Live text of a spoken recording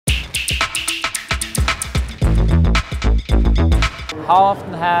How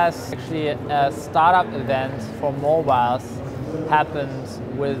often has actually a startup event for mobiles happened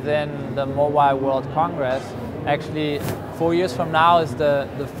within the Mobile World Congress? Actually, 4 years from now is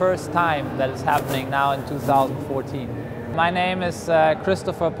the first time that it's happening now in 2014. My name is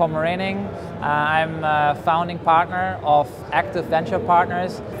Christopher Pommerening. I'm a founding partner of Active Venture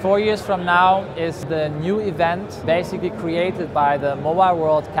Partners. 4 years from now is the new event basically created by the Mobile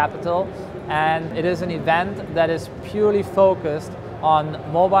World Capital, and it is an event that is purely focused on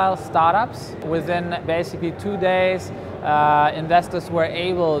mobile startups. Within basically 2 days, investors were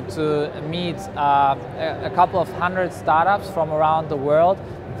able to meet a couple of hundred startups from around the world.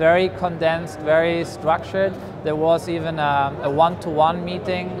 Very condensed, very structured. There was even a one-to-one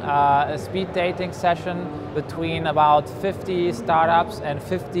meeting, a speed dating session between about 50 startups and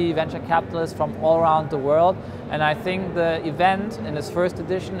 50 venture capitalists from all around the world. And I think the event in its first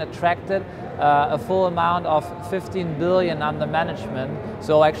edition attracted a full amount of 15 billion under management.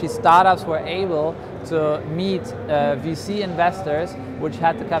 So actually startups were able to meet VC investors which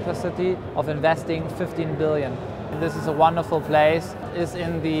had the capacity of investing 15 billion. This is a wonderful place. It's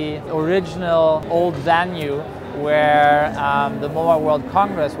in the original old venue where the Mobile World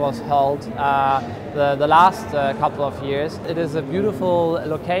Congress was held the last couple of years. It is a beautiful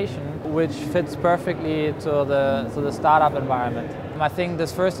location which fits perfectly to the startup environment. I think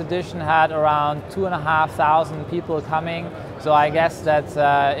this first edition had around 2,500 people coming, so I guess that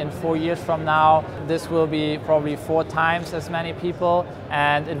in 4 years from now this will be probably 4 times as many people,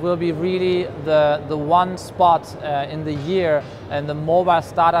 and it will be really the one spot in the year in the mobile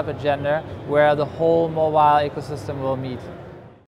startup agenda where the whole mobile ecosystem will meet.